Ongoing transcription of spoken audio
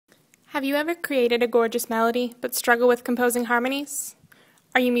Have you ever created a gorgeous melody but struggle with composing harmonies?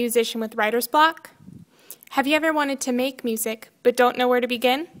 Are you a musician with writer's block? Have you ever wanted to make music but don't know where to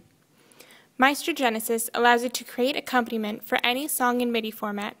begin? MaestroGenesis allows you to create accompaniment for any song in MIDI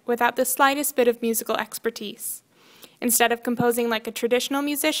format without the slightest bit of musical expertise. Instead of composing like a traditional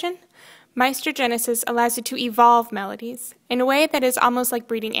musician, MaestroGenesis allows you to evolve melodies in a way that is almost like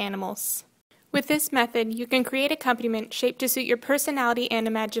breeding animals. With this method, you can create accompaniment shaped to suit your personality and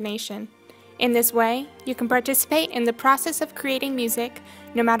imagination. In this way, you can participate in the process of creating music,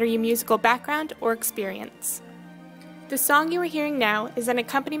 no matter your musical background or experience. The song you are hearing now is an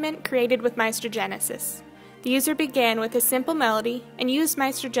accompaniment created with MaestroGenesis. The user began with a simple melody and used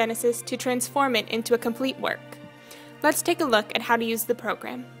MaestroGenesis to transform it into a complete work. Let's take a look at how to use the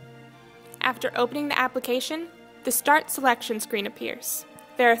program. After opening the application, the Start Selection screen appears.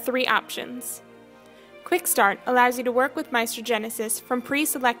 There are 3 options. Quick Start allows you to work with MaestroGenesis from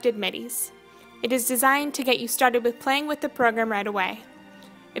pre-selected MIDIs. It is designed to get you started with playing with the program right away.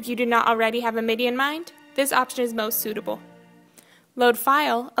 If you do not already have a MIDI in mind, this option is most suitable. Load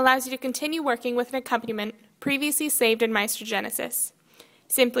File allows you to continue working with an accompaniment previously saved in MaestroGenesis.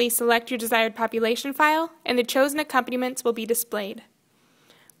 Simply select your desired population file and the chosen accompaniments will be displayed.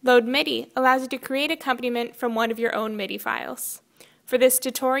 Load MIDI allows you to create accompaniment from one of your own MIDI files. For this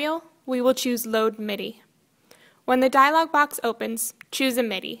tutorial, we will choose Load MIDI. When the dialog box opens, choose a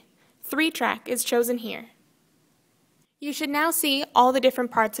MIDI. 3-track is chosen here. You should now see all the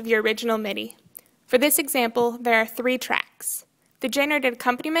different parts of your original MIDI. For this example, there are 3 tracks. The generated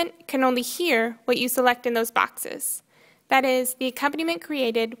accompaniment can only hear what you select in those boxes. That is, the accompaniment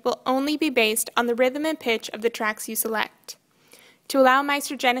created will only be based on the rhythm and pitch of the tracks you select. To allow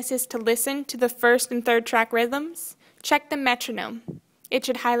MaestroGenesis to listen to the 1st and 3rd track rhythms, check the metronome. It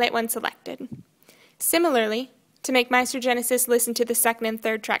should highlight when selected. Similarly, to make MaestroGenesis listen to the 2nd and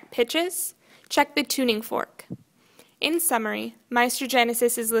 3rd track pitches, check the tuning fork. In summary,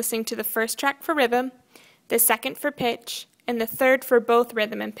 MaestroGenesis is listening to the 1st track for rhythm, the 2nd for pitch, and the 3rd for both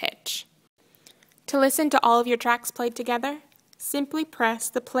rhythm and pitch. To listen to all of your tracks played together, simply press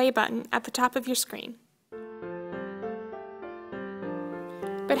the play button at the top of your screen.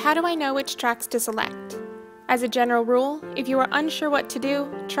 But how do I know which tracks to select? As a general rule, if you are unsure what to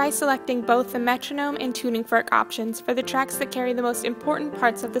do, try selecting both the metronome and tuning fork options for the tracks that carry the most important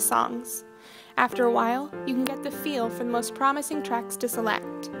parts of the songs. After a while, you can get the feel for the most promising tracks to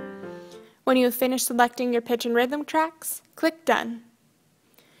select. When you have finished selecting your pitch and rhythm tracks, click Done.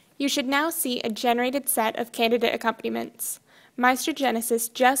 You should now see a generated set of candidate accompaniments.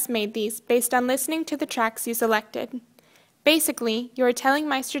 MaestroGenesis just made these based on listening to the tracks you selected. Basically, you are telling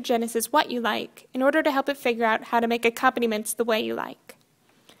MaestroGenesis what you like in order to help it figure out how to make accompaniments the way you like.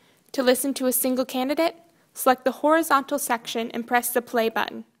 To listen to a single candidate, select the horizontal section and press the play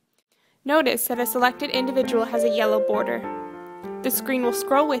button. Notice that a selected individual has a yellow border. The screen will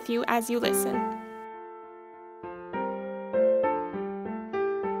scroll with you as you listen.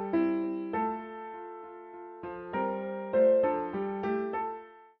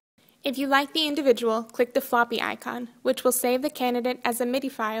 If you like the individual, click the floppy icon, which will save the candidate as a MIDI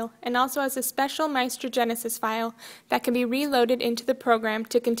file and also as a special MaestroGenesis file that can be reloaded into the program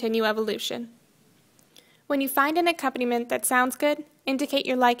to continue evolution. When you find an accompaniment that sounds good, indicate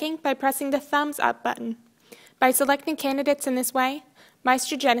your liking by pressing the thumbs up button. By selecting candidates in this way,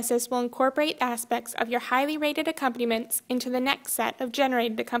 MaestroGenesis will incorporate aspects of your highly rated accompaniments into the next set of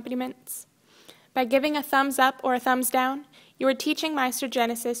generated accompaniments. By giving a thumbs up or a thumbs down, you are teaching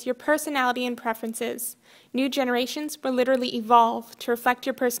MaestroGenesis your personality and preferences. New generations will literally evolve to reflect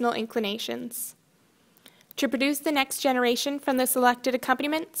your personal inclinations. To produce the next generation from the selected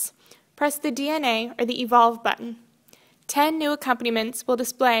accompaniments, press the DNA or the Evolve button. 10 new accompaniments will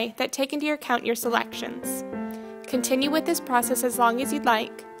display that take into account your selections. Continue with this process as long as you'd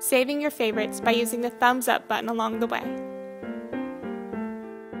like, saving your favorites by using the thumbs up button along the way.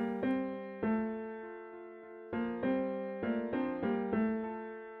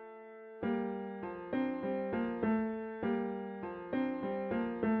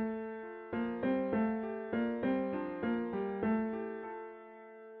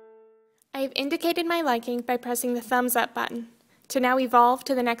 I have indicated my liking by pressing the thumbs up button. To now evolve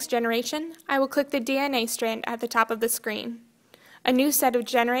to the next generation, I will click the DNA strand at the top of the screen. A new set of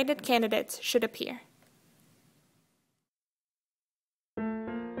generated candidates should appear.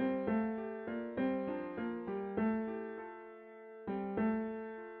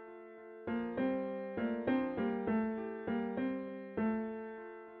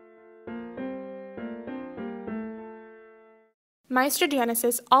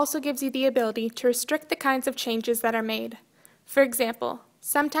 MaestroGenesis also gives you the ability to restrict the kinds of changes that are made. For example,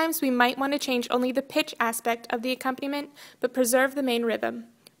 Sometimes we might want to change only the pitch aspect of the accompaniment but preserve the main rhythm.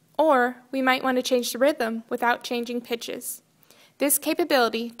 Or we might want to change the rhythm without changing pitches. This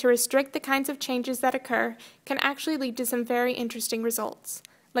capability to restrict the kinds of changes that occur can actually lead to some very interesting results,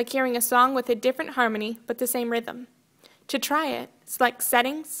 like hearing a song with a different harmony but the same rhythm. To try it, select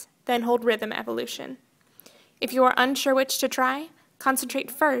Settings, then hold Rhythm Evolution. If you are unsure which to try,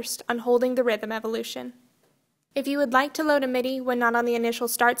 concentrate first on holding the rhythm evolution. If you would like to load a MIDI when not on the initial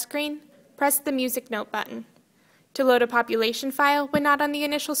start screen, press the Music Note button. To load a population file when not on the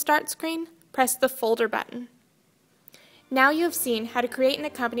initial start screen, press the Folder button. Now you have seen how to create an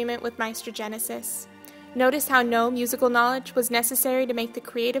accompaniment with MaestroGenesis. Notice how no musical knowledge was necessary to make the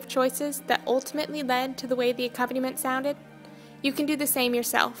creative choices that ultimately led to the way the accompaniment sounded? You can do the same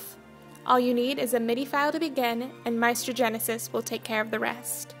yourself. All you need is a MIDI file to begin, and MaestroGenesis will take care of the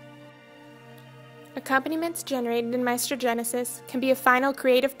rest. Accompaniments generated in MaestroGenesis can be a final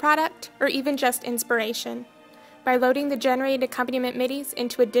creative product or even just inspiration. By loading the generated accompaniment MIDIs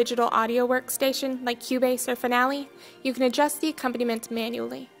into a digital audio workstation like Cubase or Finale, you can adjust the accompaniment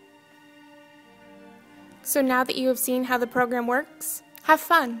manually. So now that you have seen how the program works, have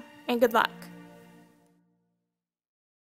fun and good luck.